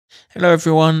Hello,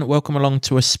 everyone. Welcome along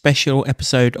to a special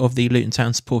episode of the Luton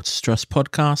Town Supporters Trust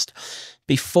podcast.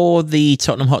 Before the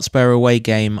Tottenham Hotspur away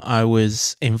game, I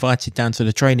was invited down to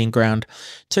the training ground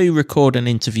to record an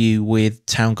interview with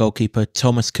Town goalkeeper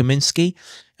Thomas Kaminski,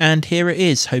 and here it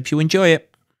is. Hope you enjoy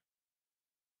it.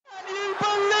 Can you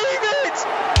believe it?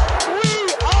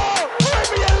 We are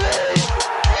Premier League!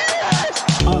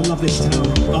 Yes! I love this town.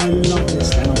 I love this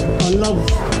town. I love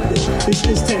this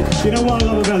town. You know what I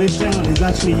love about this town is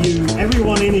actually you.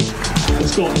 Everyone in it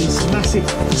has got these massive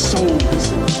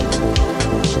souls.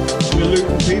 We're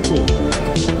Luton people,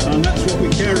 and that's what we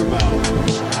care about.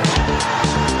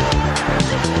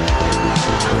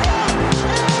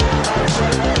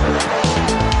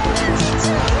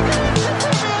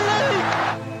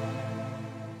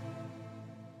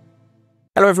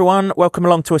 Hello, everyone. Welcome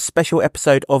along to a special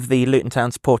episode of the Luton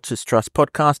Town Supporters Trust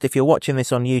podcast. If you're watching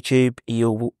this on YouTube,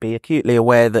 you'll be acutely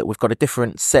aware that we've got a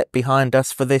different set behind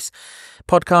us for this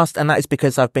podcast, and that is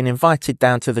because I've been invited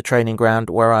down to the training ground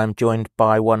where I'm joined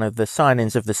by one of the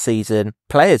signings of the season,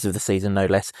 players of the season, no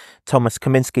less, Thomas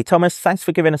Kaminski. Thomas, thanks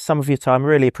for giving us some of your time.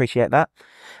 Really appreciate that.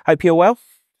 Hope you're well.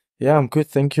 Yeah, I'm good.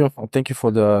 Thank you. Thank you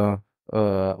for the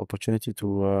opportunity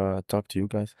to talk to you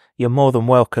guys. You're more than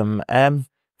welcome.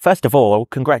 First of all,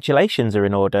 congratulations are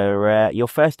in order. Your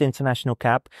first international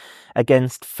cap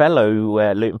against fellow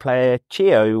Luton player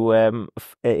Chio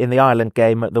in the Ireland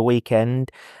game at the weekend.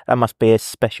 That must be a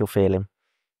special feeling.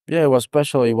 Yeah, it was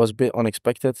special. It was a bit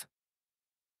unexpected.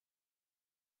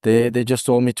 They just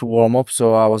told me to warm up,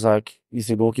 so I was like, is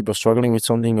the goalkeeper struggling with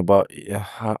something? But yeah,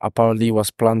 apparently it was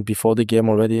planned before the game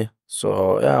already.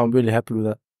 So yeah, I'm really happy with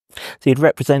that. So you'd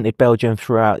represented Belgium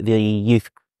throughout the youth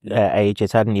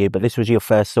ages, hadn't you? But this was your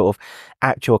first sort of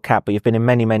actual cap, but you've been in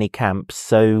many camps.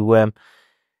 So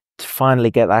to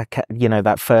finally get that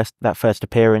that first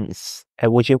appearance,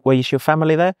 was your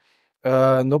family there?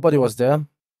 Nobody was there,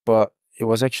 but it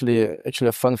was actually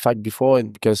a fun fact before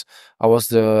it, because I was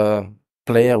the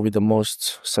player with the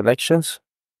most selections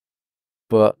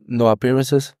but no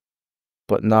appearances.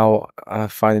 But now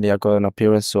finally I got an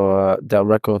appearance, so that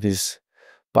record is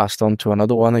passed on to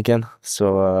another one again.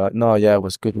 So no, yeah, it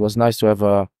was good. It was nice to have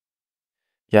an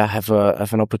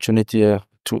opportunity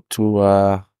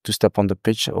to step on the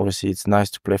pitch. Obviously, it's nice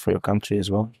to play for your country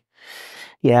as well.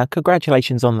 Yeah,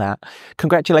 congratulations on that.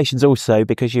 Congratulations also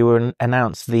because you were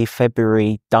announced the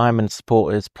February Diamond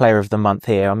Supporters Player of the Month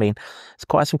here. I mean, it's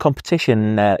quite some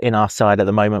competition in our side at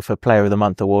the moment for Player of the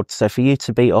Month awards. So for you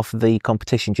to beat off the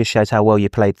competition just shows how well you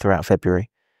played throughout February.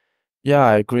 Yeah,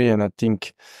 I agree, and I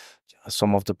think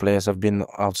some of the players have been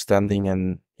outstanding,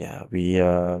 and yeah, we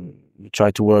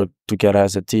try to work together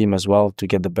as a team as well to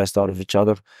get the best out of each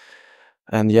other.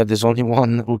 And yeah, there's only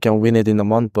one who can win it in a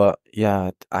month, but yeah,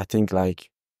 I think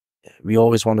like we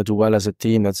always want to do well as a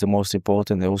team. That's the most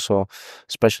important. And also,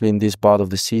 especially in this part of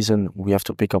the season, we have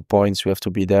to pick up points. We have to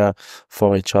be there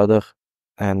for each other,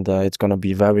 and it's going to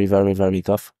be very, very, very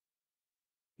tough.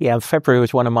 Yeah, February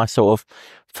was one of my sort of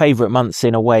favourite months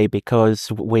in a way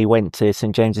because we went to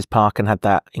St James's Park and had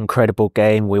that incredible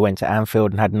game. We went to Anfield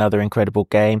and had another incredible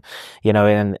game,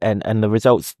 and the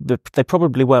results, they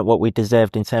probably weren't what we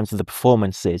deserved in terms of the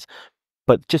performances,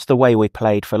 but just the way we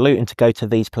played. For Luton to go to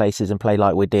these places and play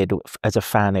like we did as a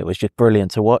fan, it was just brilliant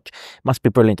to watch. It must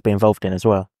be brilliant to be involved in as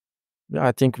well. Yeah,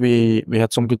 I think we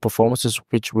had some good performances,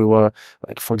 which we were,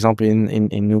 like, for example,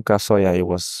 in Newcastle, yeah, it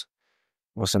was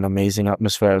an amazing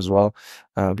atmosphere as well.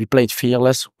 We played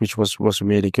fearless, which was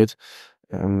really good.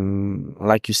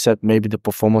 Like you said, maybe the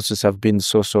performances have been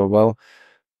so well,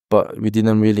 but we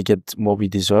didn't really get what we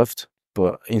deserved.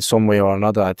 But in some way or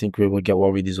another, I think we will get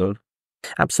what we deserve.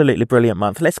 Absolutely brilliant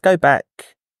month. Let's go back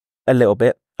a little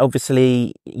bit.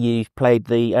 Obviously, you played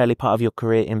the early part of your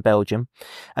career in Belgium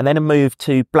and then a move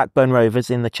to Blackburn Rovers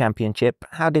in the Championship.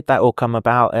 How did that all come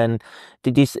about? And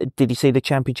did you see the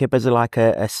Championship as like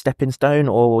a stepping stone,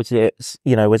 or was it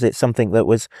something that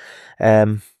was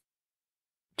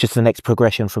just the next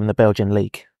progression from the Belgian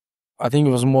league? I think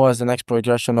it was more as the next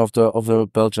progression of the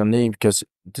Belgian league, because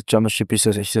the Championship is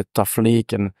a tough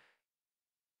league, and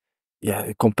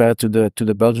yeah, compared to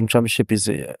the Belgian Championship, is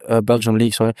Belgian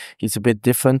league. Sorry, it's a bit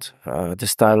different. The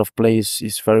style of play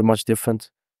is very much different.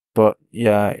 But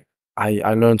yeah,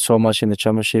 I learned so much in the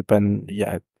Championship, and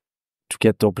yeah, to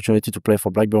get the opportunity to play for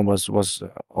Blackburn was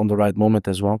on the right moment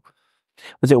as well.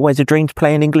 Was it always a dream to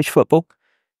play in English football?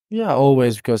 Yeah,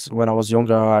 always, because when I was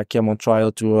younger, I came on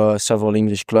trial to several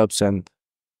English clubs, and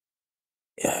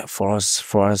yeah, for us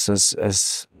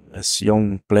as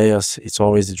young players, it's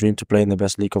always a dream to play in the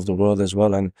best league of the world as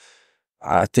well. And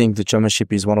I think the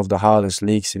Championship is one of the hardest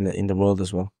leagues in the world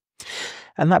as well.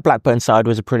 And that Blackburn side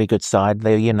was a pretty good side.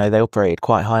 They operated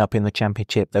quite high up in the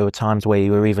Championship. There were times where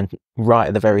you were even right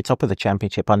at the very top of the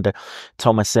Championship under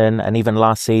Thomas, and even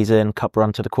last season, cup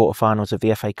run to the quarterfinals of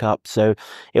the FA Cup. So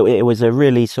it was a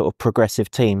really sort of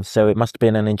progressive team. So it must have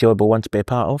been an enjoyable one to be a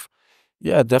part of.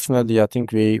 Yeah, definitely. I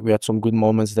think we had some good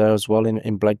moments there as well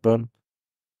in Blackburn.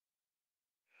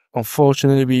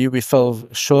 Unfortunately, we fell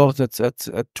short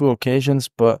at two occasions,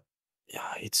 but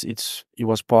yeah, it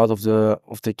was part of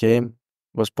the game.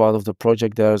 It was part of the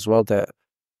project there as well, that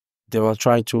they were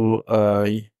trying to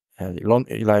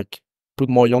like put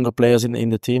more younger players in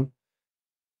the team,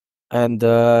 and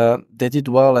they did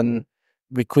well, and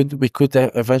we could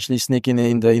eventually sneak in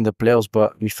the playoffs,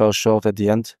 but we fell short at the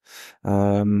end.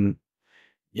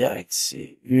 Yeah, it's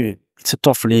a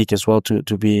tough league as well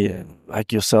to be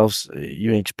like yourselves.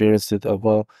 You experienced it as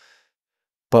well,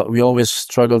 but we always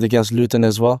struggled against Luton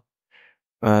as well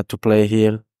to play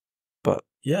here. But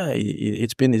yeah,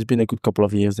 it's been a good couple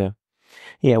of years there.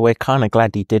 Yeah, we're kind of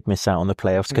glad he did miss out on the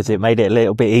playoffs because it made it a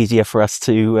little bit easier for us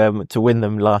to win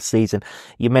them last season.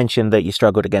 You mentioned that you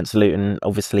struggled against Luton.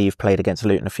 Obviously, you've played against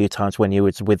Luton a few times when you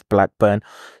was with Blackburn,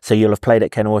 so you'll have played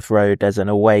at Kenilworth Road as an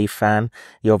away fan.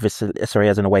 You obviously, sorry,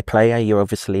 as an away player. You're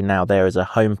obviously now there as a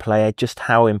home player. Just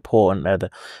how important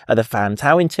are the fans?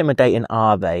 How intimidating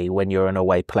are they when you're an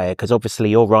away player? Because obviously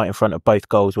you're right in front of both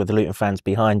goals with the Luton fans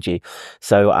behind you.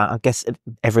 So I guess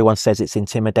everyone says it's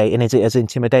intimidating. Is it as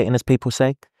intimidating as people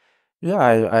say? Yeah,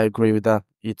 I agree with that.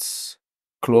 It's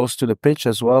close to the pitch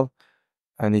as well,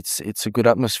 and it's a good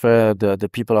atmosphere. The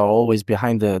people are always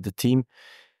behind the team.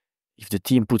 If the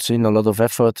team puts in a lot of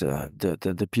effort,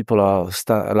 the people are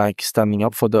standing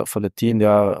up for the team. They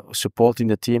are supporting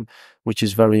the team, which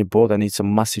is very important. It's a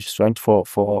massive strength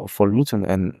for Luton,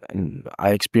 and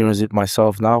I experience it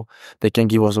myself now. They can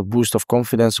give us a boost of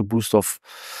confidence, a boost of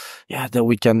that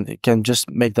we can just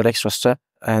make that extra step.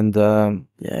 And yeah,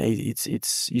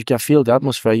 it's you can feel the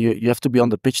atmosphere. You have to be on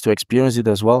the pitch to experience it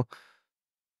as well.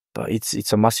 But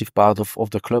it's a massive part of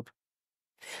the club.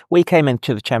 We came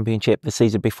into the Championship the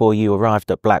season before you arrived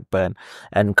at Blackburn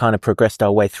and kind of progressed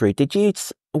our way through. Did you,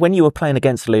 when you were playing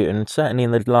against Luton, certainly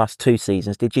in the last two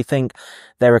seasons, did you think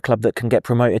they're a club that can get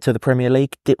promoted to the Premier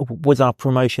League? Was our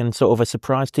promotion sort of a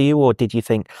surprise to you, or did you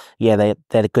think, yeah,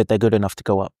 they're good enough to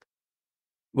go up?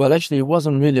 Well, actually, it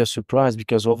wasn't really a surprise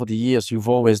because over the years you've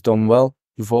always done well.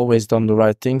 You've always done the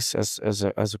right things as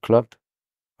a club.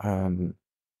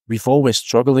 We've always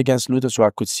struggled against Luton, so I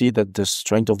could see that the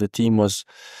strength of the team was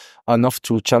enough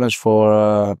to challenge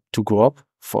for to go up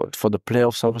for the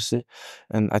playoffs, obviously.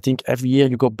 And I think every year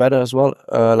you got better as well,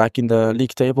 like in the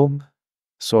league table.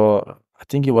 So I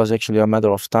think it was actually a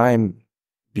matter of time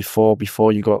before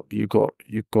you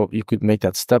could make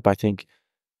that step, I think.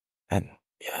 And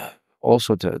yeah,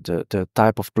 also the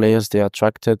type of players they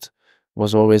attracted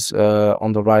was always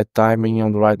on the right timing,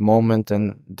 on the right moment,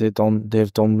 and they've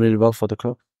done really well for the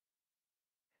club.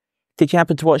 Did you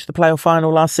happen to watch the playoff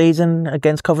final last season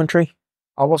against Coventry?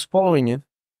 I was following it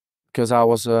because I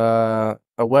was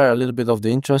aware a little bit of the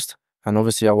interest, and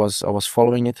obviously I was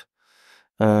following it.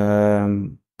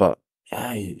 But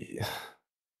yeah,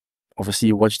 obviously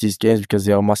you watch these games because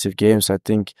they are massive games. I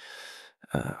think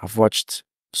I've watched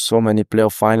so many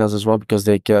playoff finals as well because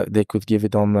they could give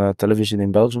it on television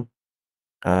in Belgium.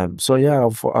 So yeah,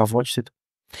 I've watched it.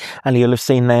 And you'll have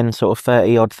seen then sort of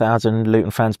 30-odd thousand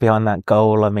Luton fans behind that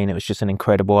goal. I mean, it was just an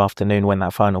incredible afternoon when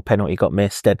that final penalty got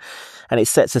missed. And it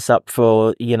sets us up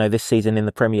for, this season in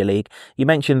the Premier League. You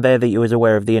mentioned there that you was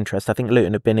aware of the interest. I think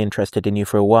Luton have been interested in you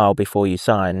for a while before you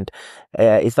signed.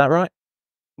 Is that right?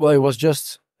 Well, it was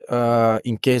just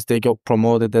in case they got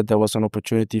promoted that there was an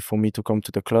opportunity for me to come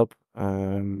to the club.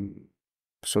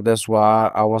 So that's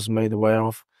why I was made aware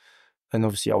of. And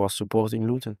obviously I was supporting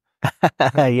Luton.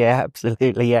 Yeah,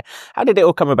 absolutely. Yeah. How did it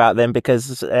all come about then?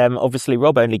 Because obviously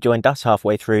Rob only joined us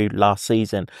halfway through last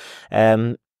season.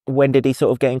 When did he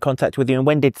sort of get in contact with you, and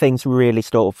when did things really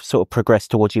sort of progress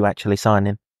towards you actually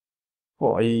signing?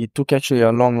 Well, it took actually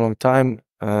a long time.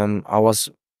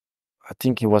 I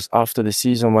think it was after the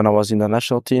season when I was in the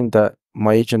national team that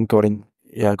my agent got in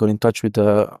touch with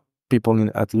the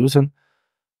people at Luton,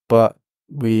 but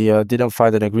we didn't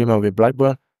find an agreement with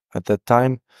Blackburn at that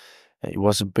time. It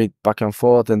was a bit back and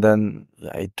forth, and then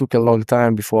it took a long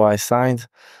time before I signed.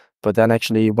 But then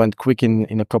actually it went quick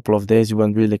in a couple of days. It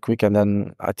went really quick, and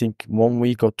then I think 1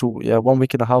 week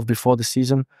and a half before the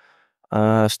season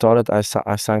started, I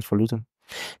signed for Luton.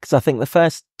 Because I think the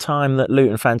first time that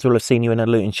Luton fans will have seen you in a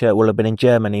Luton shirt will have been in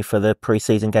Germany for the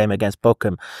pre-season game against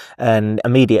Bochum. And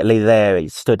immediately there,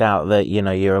 it stood out that, you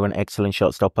know, you're an excellent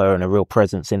shot stopper and a real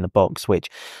presence in the box, which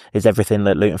is everything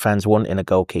that Luton fans want in a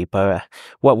goalkeeper.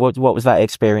 What was that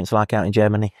experience like out in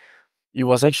Germany? It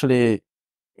was actually,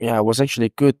 it was actually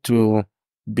good to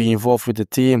be involved with the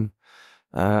team,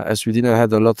 as we didn't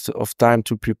have a lot of time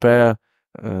to prepare.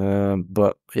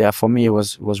 But yeah, for me, it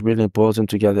was really important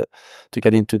to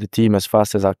get into the team as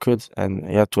fast as I could, and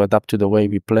to adapt to the way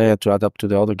we play, to adapt to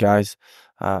the other guys.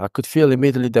 I could feel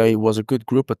immediately that it was a good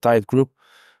group, a tight group,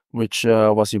 which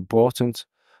was important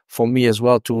for me as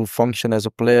well to function as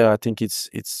a player. I think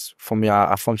it's for me.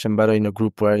 I function better in a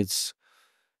group where it's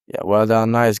where there are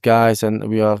nice guys and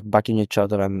we are backing each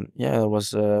other, and it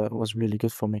was really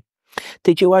good for me.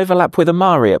 Did you overlap with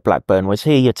Amari at Blackburn? Was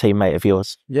he a teammate of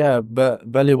yours? Yeah,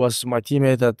 Belly was my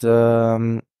teammate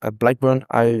at Blackburn.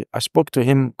 I spoke to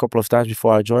him a couple of times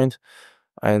before I joined,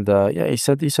 and he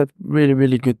said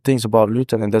really good things about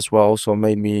Luton, and that's what also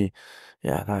made me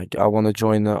like I want to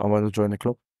join the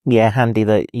club. Yeah, handy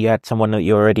that you had someone that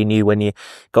you already knew when you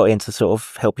got in to sort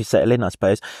of help you settle in, I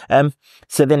suppose.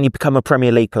 So then you become a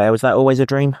Premier League player. Was that always a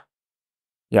dream?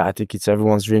 Yeah, I think it's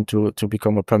everyone's dream to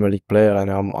become a Premier League player, and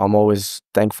I'm always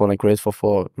thankful and grateful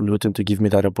for Luton to give me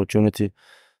that opportunity.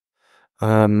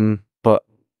 But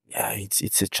yeah,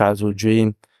 it's a childhood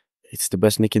dream. It's the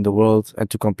best nick in the world, and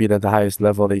to compete at the highest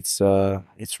level, it's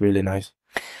really nice.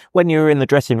 When you were in the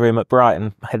dressing room at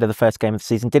Brighton ahead of the first game of the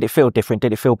season, did it feel different?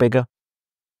 Did it feel bigger?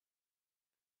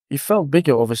 It felt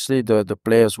bigger, obviously. The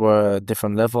players were a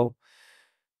different level.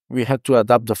 We had to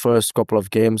adapt the first couple of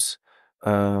games.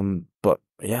 But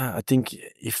yeah, I think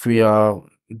if we are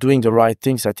doing the right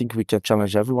things, I think we can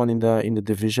challenge everyone in the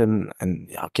division.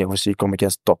 And obviously come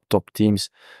against top teams,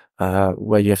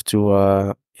 where you have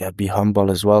to be humble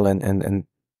as well and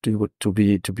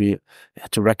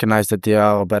to recognize that they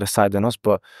are a better side than us.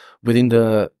 But within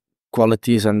the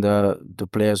qualities and the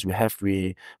players we have,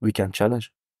 we can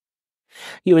challenge.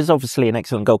 You was obviously an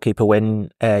excellent goalkeeper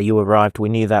when you arrived. We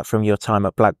knew that from your time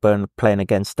at Blackburn playing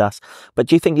against us. But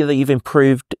do you think that you've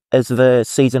improved as the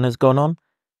season has gone on?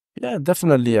 Yeah,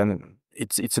 definitely. And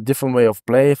it's a different way of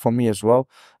play for me as well.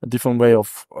 A different way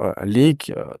of a league.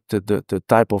 The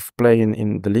type of play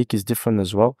in the league is different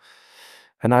as well.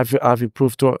 And I've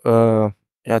improved through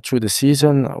the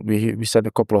season. We set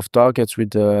a couple of targets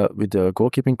with the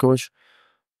goalkeeping coach,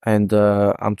 and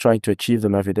I'm trying to achieve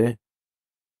them every day.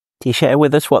 Do you share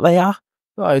with us what they are?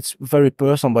 No, it's very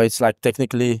personal, but it's like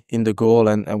technically in the goal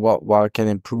and what I can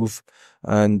improve.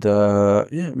 And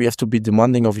we have to be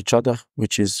demanding of each other,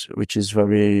 which is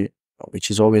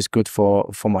always good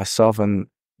for myself. And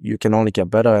you can only get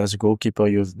better as a goalkeeper.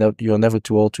 You're never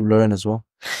too old to learn as well.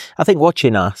 I think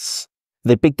watching us,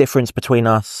 the big difference between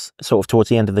us sort of towards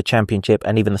the end of the Championship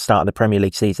and even the start of the Premier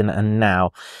League season and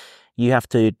now, you have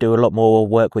to do a lot more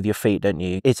work with your feet, don't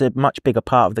you? It's a much bigger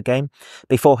part of the game.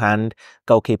 Beforehand,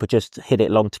 goalkeeper just hit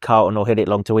it long to Carlton or hit it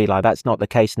long to Eli. That's not the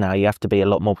case now. You have to be a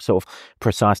lot more sort of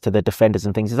precise to the defenders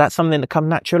and things. Is that something that come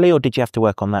naturally, or did you have to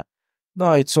work on that?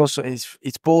 No, it's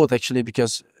both actually,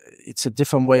 because it's a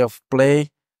different way of play.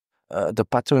 The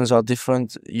patterns are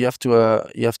different. You have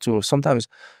to sometimes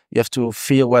you have to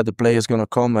feel where the player is going to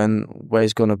come and where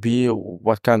he's going to be,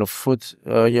 what kind of foot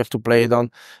you have to play it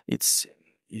on.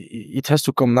 It has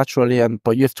to come naturally,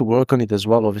 but you have to work on it as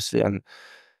well, obviously, and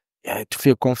to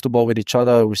feel comfortable with each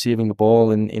other, receiving the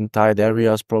ball in tight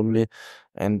areas probably,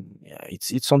 and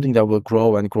it's something that will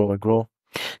grow and grow and grow.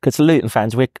 Because Luton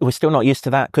fans, we're still not used to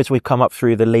that because we've come up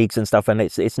through the leagues and stuff, and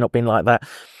it's not been like that.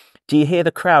 Do you hear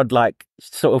the crowd like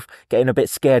sort of getting a bit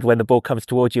scared when the ball comes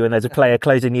towards you and there's a player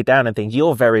closing you down and things?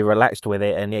 You're very relaxed with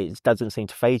it and it doesn't seem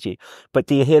to faze you. But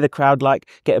do you hear the crowd like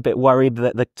get a bit worried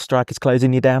that the striker's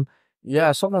closing you down?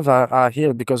 Yeah, sometimes I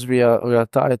hear it because we are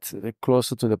tight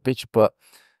closer to the pitch, but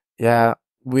yeah,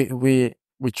 we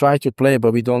try to play,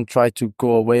 but we don't try to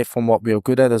go away from what we are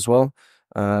good at as well.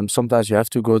 Sometimes you have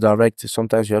to go direct.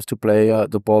 Sometimes you have to play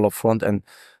the ball up front, and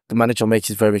the manager makes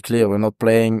it very clear. We're not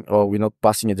playing or we're not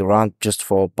passing it around just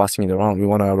for passing it around. We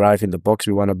want to arrive in the box.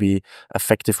 We want to be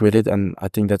effective with it, and I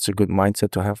think that's a good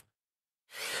mindset to have.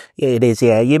 Yeah, it is.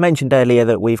 Yeah, you mentioned earlier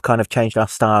that we've kind of changed our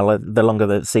style the longer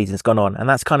the season's gone on, and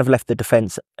that's kind of left the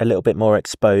defence a little bit more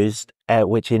exposed,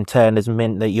 which in turn has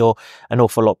meant that you're an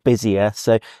awful lot busier.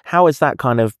 So how has that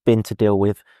kind of been to deal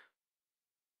with?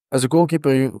 As a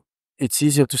goalkeeper, it's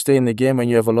easier to stay in the game when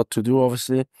you have a lot to do,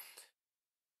 obviously.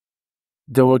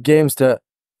 There were games that,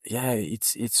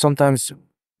 it's sometimes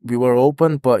we were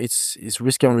open, but it's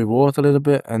risk and reward a little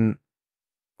bit, and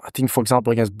I think, for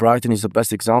example, against Brighton is the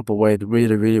best example where it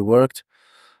really, really worked.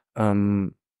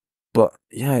 But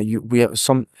yeah, we have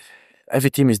every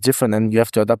team is different, and you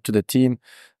have to adapt to the team.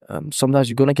 Sometimes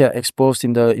you're gonna get exposed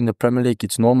in the Premier League.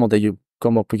 It's normal that you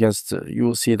come up against. You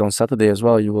will see it on Saturday as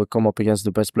well. You will come up against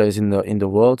the best players in the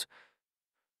world.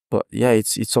 But yeah,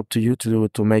 it's up to you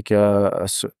to make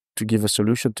to give a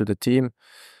solution to the team.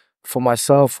 For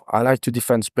myself, I like to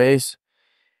defend space,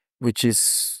 which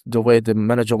is the way the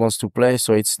manager wants to play.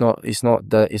 So it's not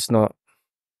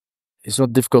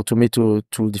difficult to me to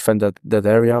defend that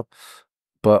area.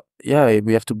 But yeah,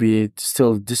 we have to be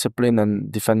still disciplined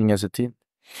and defending as a team.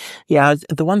 Yeah,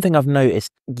 the one thing I've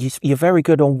noticed, you're very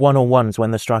good on one-on-ones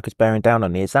when the striker's bearing down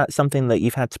on you. Is that something that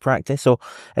you've had to practice? Or,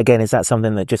 again, is that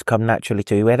something that just come naturally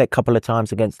to you? We had it a couple of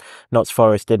times against Notts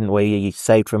Forest, didn't we? You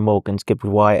saved from Morgan's, Gibbs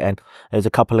White, and there's a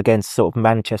couple against sort of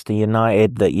Manchester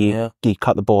United that you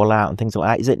cut the ball out and things like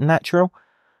that. Is it natural?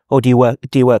 Or do you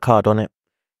work hard on it?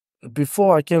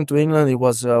 Before I came to England, it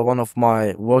was one of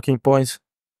my working points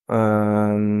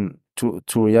to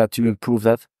improve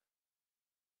that.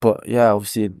 But yeah,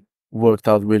 obviously it worked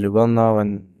out really well now,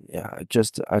 and yeah, I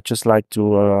just like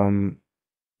to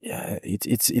yeah,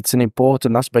 it's an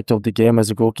important aspect of the game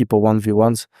as a goalkeeper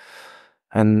 1v1s,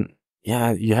 and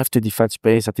yeah, you have to defend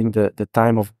space. I think the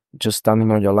time of just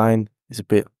standing on your line is a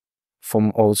bit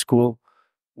from old school,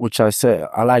 which I say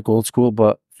I like old school,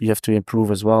 but you have to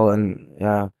improve as well. And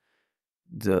yeah,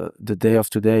 the day of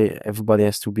today, everybody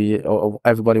has to be, or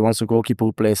everybody wants a goalkeeper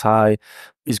who plays high,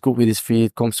 is good with his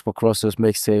feet, comes for crosses,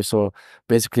 makes saves. So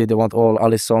basically, they want all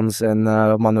Alissons and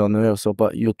Manuel Neuer. So,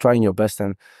 but you're trying your best,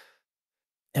 and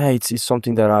yeah, it's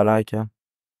something that I like. Yeah.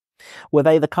 Were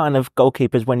they the kind of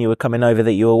goalkeepers when you were coming over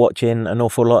that you were watching an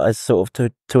awful lot as sort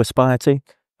of to aspire to?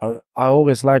 I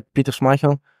always liked Peter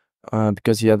Schmeichel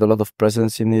because he had a lot of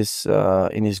presence in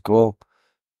his goal.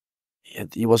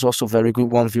 He was also very good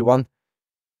 1v1.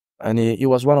 And he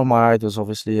was one of my idols,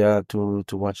 obviously, to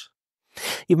watch.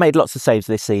 You've made lots of saves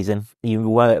this season. You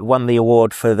won the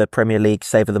award for the Premier League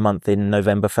Save of the Month in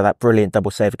November for that brilliant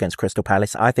double save against Crystal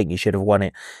Palace. I think you should have won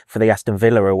it for the Aston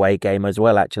Villa away game as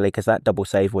well, actually, because that double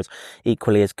save was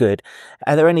equally as good.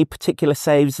 Are there any particular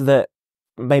saves that,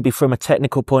 maybe from a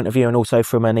technical point of view and also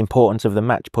from an importance of the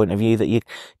match point of view, that you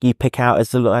pick out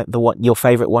as your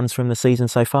favourite ones from the season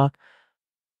so far?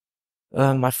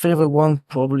 My favourite one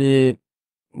probably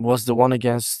was the one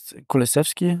against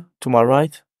Kulusevski to my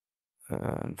right.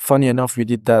 Funny enough, we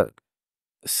did that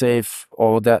save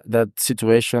or that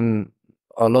situation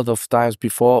a lot of times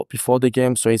before the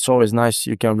game, so it's always nice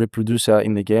you can reproduce that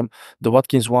in the game. The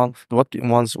Watkins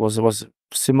ones was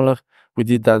similar. We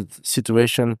did that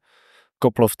situation a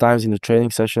couple of times in the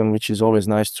training session, which is always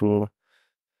nice to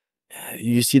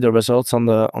you see the results on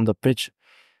the pitch.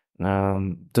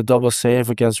 The double save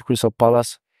against Crystal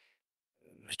Palace,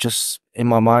 just in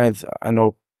my mind, I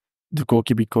know the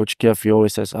goalkeeping coach Kev, he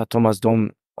always says, Thomas,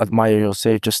 don't admire your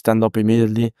save, just stand up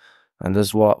immediately. And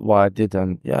that's what I did.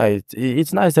 And yeah,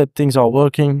 it's nice that things are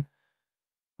working.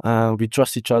 We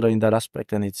trust each other in that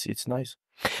aspect, and it's nice.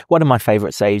 One of my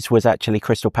favourite saves was actually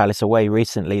Crystal Palace away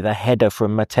recently, the header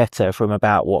from Mateta from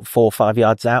about, 4 or 5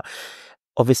 yards out.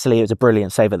 Obviously, it was a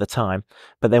brilliant save at the time,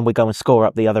 but then we go and score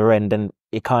up the other end, and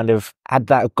it kind of, had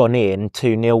that gone in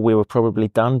 2-0, we were probably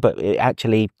done, but it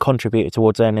actually contributed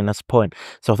towards earning us a point.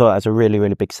 So I thought that was a really,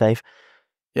 really big save.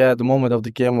 Yeah, the moment of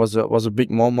the game was a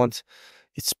big moment.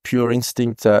 It's pure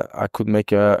instinct. I could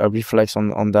make a reflex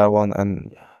on that one,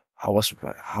 and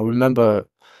I remember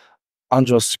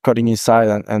Andros cutting inside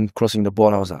and crossing the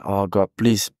ball. I was like, oh God,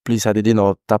 please head it in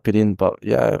or tap it in. But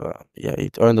yeah,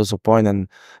 it earned us a point, and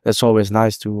that's always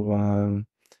nice to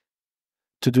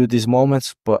do these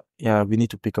moments. But yeah, we need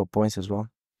to pick up points as well.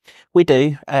 We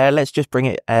do. Let's just bring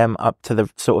it up to the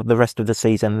sort of the rest of the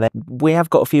season. We have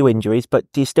got a few injuries,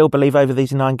 but do you still believe over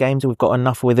these 9 games we've got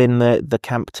enough within the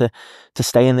camp to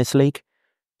stay in this league?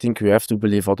 I think we have to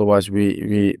believe, otherwise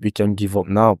we can give up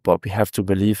now. But we have to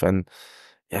believe, and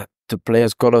yeah, the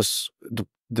players got us.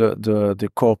 The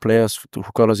core players who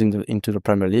got us into the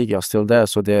Premier League are still there,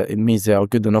 so it means they are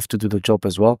good enough to do the job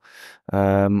as well.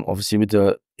 Obviously, with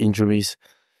the injuries,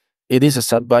 it is a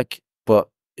setback, but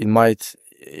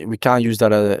we can't use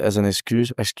that as an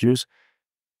excuse.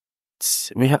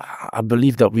 I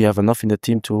believe that we have enough in the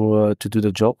team to do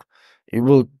the job. It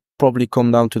will probably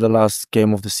come down to the last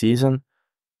game of the season,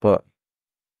 but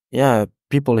yeah,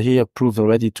 people here proved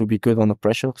already to be good under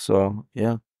pressure. So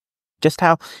yeah. Just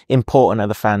how important are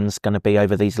the fans going to be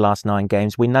over these last 9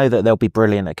 games? We know that they'll be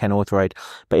brilliant at Kenilworth Road,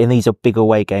 but in these big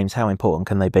away games, how important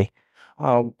can they be?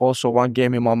 Also, one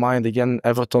game in my mind again,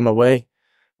 Everton away,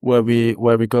 where we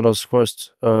got our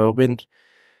first win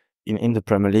in the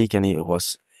Premier League, and it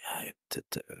was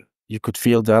you could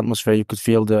feel the atmosphere, you could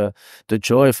feel the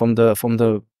joy from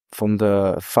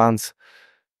the fans.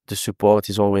 The support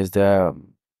is always there.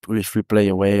 If we play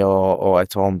away or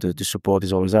at home, the support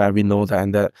is always there. And we know that,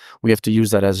 and that we have to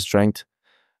use that as a strength.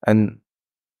 And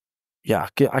yeah,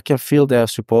 I can feel their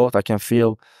support. I can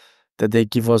feel that they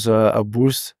give us a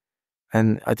boost,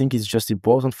 and I think it's just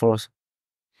important for us.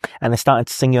 And they're starting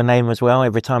to sing your name as well.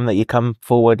 Every time that you come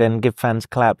forward and give fans a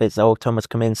clap, it's Thomas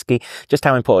Kaminski. Just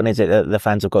how important is it that the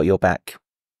fans have got your back?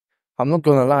 I'm not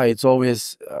gonna lie, it's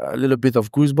always a little bit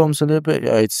of goosebumps, a little bit.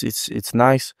 Yeah, it's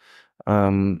nice,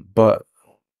 but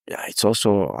yeah, it's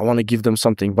also I want to give them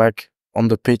something back on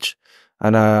the pitch,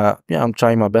 and yeah, I'm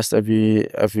trying my best every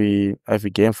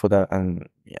game for that. And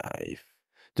yeah,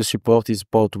 the support is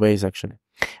both ways actually.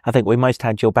 I think we most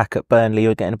had your back at Burnley. You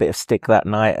were getting a bit of stick that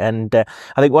night. And I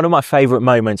think one of my favourite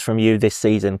moments from you this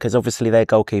season, because obviously their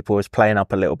goalkeeper was playing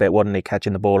up a little bit, wasn't he,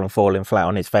 catching the ball and falling flat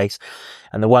on his face.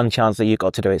 And the one chance that you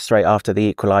got to do it straight after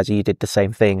the equaliser, you did the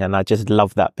same thing. And I just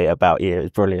love that bit about you. It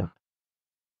was brilliant.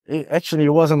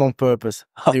 It wasn't on purpose.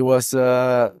 It was...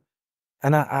 and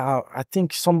I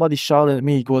think somebody shouted at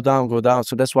me, go down, go down.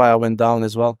 So that's why I went down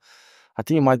as well. I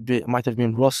think it might have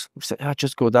been Ross who said, yeah,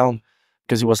 just go down.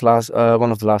 Because it was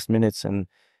one of the last minutes, and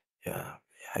yeah,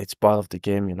 it's part of the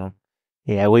game, you know.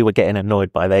 Yeah, we were getting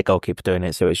annoyed by their goalkeeper doing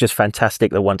it, so it was just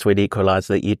fantastic that once we'd equalised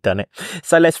that you'd done it.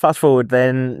 So let's fast forward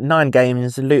then. 9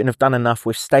 games, Luton have done enough.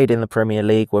 We've stayed in the Premier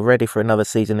League. We're ready for another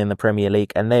season in the Premier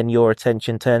League, and then your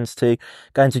attention turns to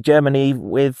going to Germany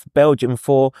with Belgium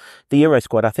for the Euro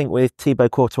squad. I think with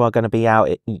Thibaut Courtois going to be out,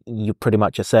 you're pretty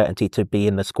much a certainty to be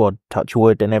in the squad, touch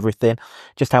wood and everything.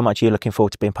 Just how much are you looking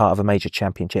forward to being part of a major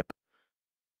championship?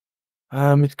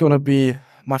 It's gonna be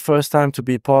my first time to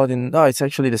be part in. No, it's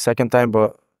actually the second time,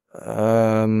 but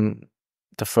the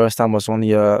first time was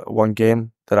only one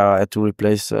game that I had to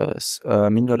replace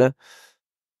Mignolet.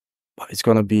 But it's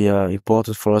gonna be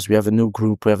important for us. We have a new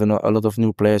group. We have a lot of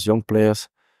new players, young players,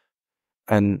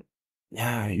 and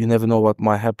yeah, you never know what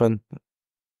might happen.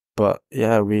 But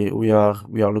yeah, we are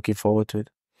looking forward to it.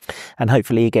 And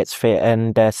hopefully he gets fit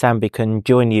and Sambi can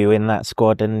join you in that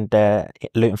squad, and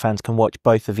Luton fans can watch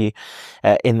both of you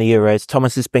in the Euros.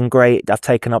 Thomas, has been great. I've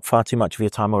taken up far too much of your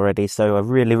time already, so I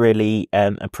really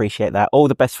appreciate that. All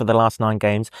the best for the last 9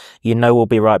 games. You know we'll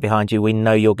be right behind you. We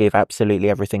know you'll give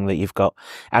absolutely everything that you've got,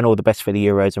 and all the best for the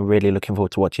Euros. I'm really looking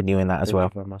forward to watching you in that as well.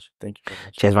 Thank you very much. Thank you very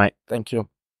much. Cheers, mate. Thank you.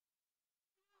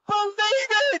 Believe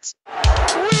it! We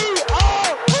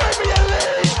are Premier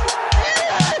League!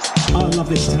 Yes! I love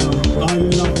this town. I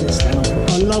love this town.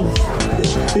 I love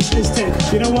this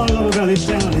town. You know what I love about this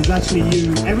town is actually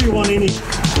you. Everyone in it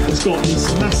has got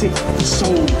this massive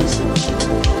soul.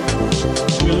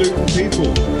 We're Luton people,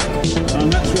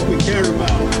 and that's what we care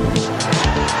about.